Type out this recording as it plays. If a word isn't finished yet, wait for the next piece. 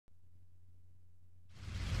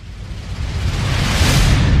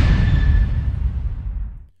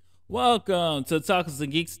Welcome to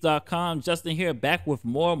talkersandgeeks.com. Justin here, back with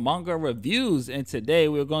more manga reviews, and today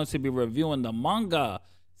we're going to be reviewing the manga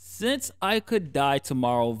Since I Could Die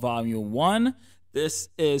Tomorrow Volume 1. This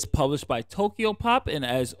is published by Tokyo Pop, and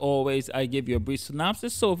as always, I give you a brief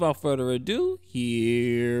synopsis, so without further ado,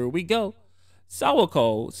 here we go.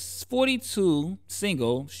 Sawako, 42,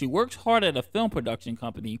 single, she works hard at a film production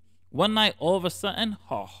company. One night, all of a sudden,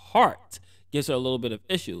 her heart gives her a little bit of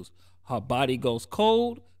issues. Her body goes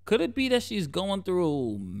cold. Could it be that she's going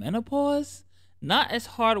through menopause? Not as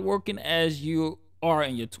hardworking as you are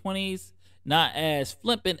in your 20s, not as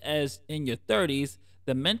flippant as in your 30s.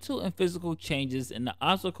 The mental and physical changes and the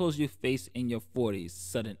obstacles you face in your 40s.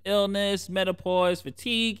 Sudden illness, menopause,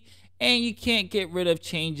 fatigue, and you can't get rid of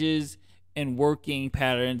changes in working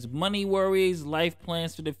patterns, money worries, life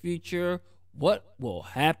plans for the future. What will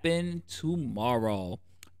happen tomorrow?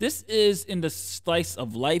 This is in the slice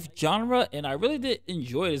of life genre, and I really did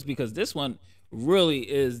enjoy this because this one really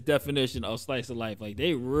is definition of slice of life. Like,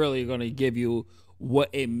 they really are going to give you what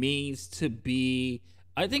it means to be.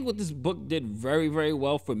 I think what this book did very, very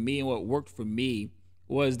well for me, and what worked for me,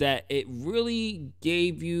 was that it really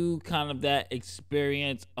gave you kind of that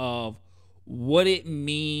experience of what it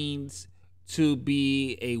means to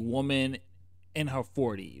be a woman in her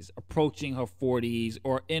 40s, approaching her 40s,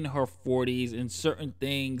 or in her 40s, and certain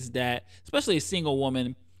things that, especially a single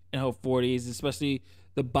woman in her 40s, especially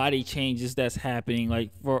the body changes that's happening.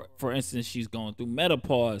 Like, for instance, she's going through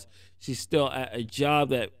menopause. She's still at a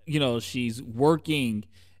job that, she's working,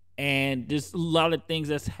 and there's a lot of things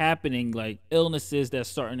that's happening, like illnesses that's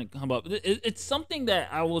starting to come up. It's something that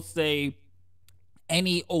I will say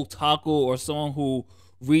any otaku or someone who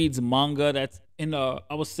reads manga that's in I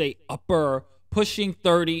would say upper pushing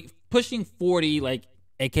 30, pushing 40, like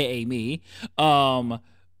aka me,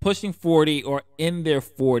 pushing 40 or in their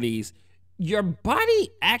 40s, your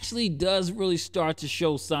body actually does really start to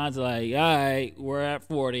show signs of, like, all right, we're at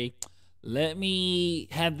 40. Let me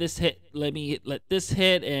have this hit. Let this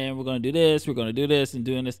hit, and we're gonna do this. We're gonna do this and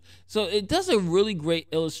doing this. So it does a really great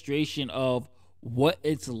illustration of what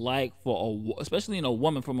it's like for especially in a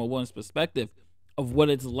woman, from a woman's perspective, of what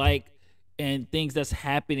it's like and things that's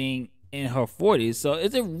happening in her 40s. So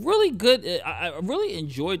it's a really good, I really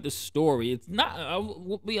enjoyed the story. It's not, I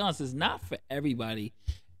will be honest, it's not for everybody.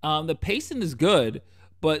 The pacing is good,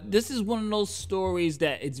 but this is one of those stories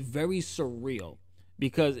that it's very surreal,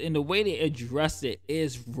 because in the way they address it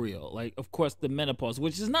is real. Like, of course, the menopause,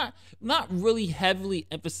 which is not really heavily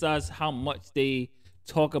emphasized how much they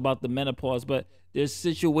talk about the menopause, but there's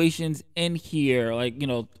situations in here, like,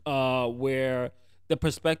 where the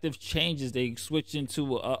perspective changes. They switch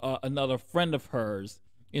into another friend of hers,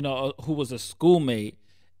 who was a schoolmate,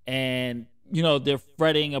 and they're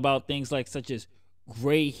fretting about things like such as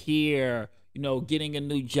gray hair, getting a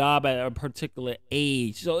new job at a particular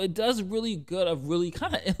age. So it does really good of really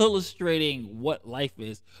kind of illustrating what life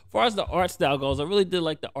is. As far as the art style goes, I really did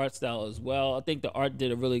like the art style as well. I think the art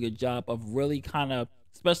did a really good job of really kind of,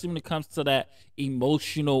 especially when it comes to that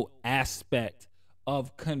emotional aspect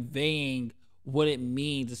of conveying what it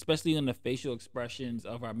means, especially in the facial expressions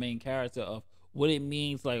of our main character, of what it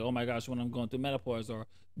means, like, oh my gosh, when I'm going through menopause, or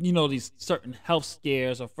these certain health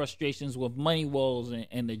scares or frustrations with money woes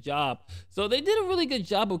and the job. So they did a really good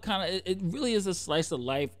job of kind of, it really is a slice of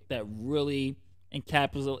life that really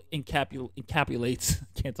encapsulates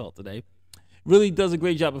can't talk today, really does a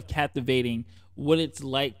great job of captivating what it's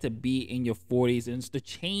like to be in your 40s, and it's the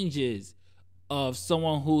changes of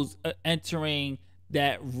someone who's entering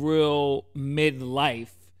that real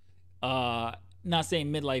midlife, not saying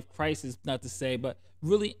midlife crisis, not to say, but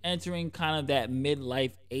really entering kind of that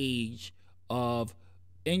midlife age of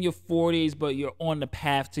in your 40s, but you're on the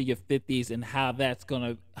path to your 50s, and how that's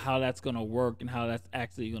gonna work, and how that's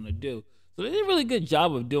actually gonna do. So they did a really good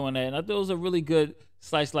job of doing that, and I thought it was a really good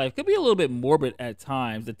slice of life. Could be a little bit morbid at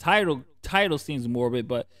times. The title seems morbid,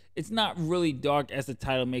 but it's not really dark as the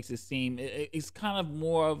title makes it seem. It's kind of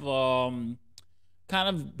more of kind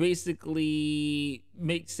of basically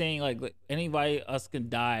saying like anybody else can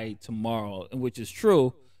die tomorrow, which is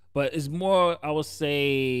true, but it's more, I would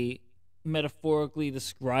say, metaphorically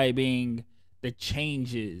describing the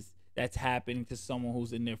changes that's happening to someone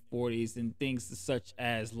who's in their 40s, and things such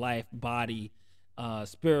as life, body,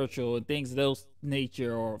 spiritual, and things of those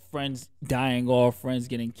nature, or friends dying off, friends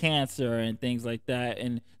getting cancer, and things like that,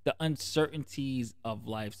 and the uncertainties of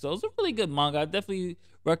life. So it's a really good manga. I definitely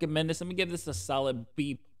recommend this. I'm gonna give this a solid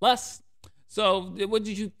B plus. So what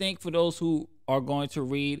did you think, for those who are going to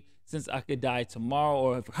read Since I Could Die Tomorrow,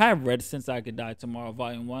 or have read Since I Could Die Tomorrow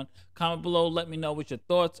Volume 1? Comment below, let me know what your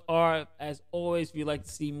thoughts are. As always, if you'd like to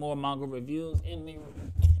see more manga reviews and me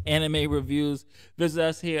anime reviews. Visit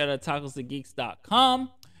us here at otakusandgeeks.com.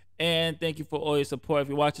 And thank you for all your support. If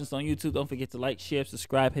you're watching this on YouTube, don't forget to like, share,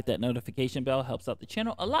 subscribe, hit that notification bell. Helps out the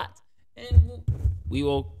channel a lot. And we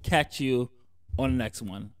will catch you on the next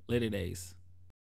one. Later days.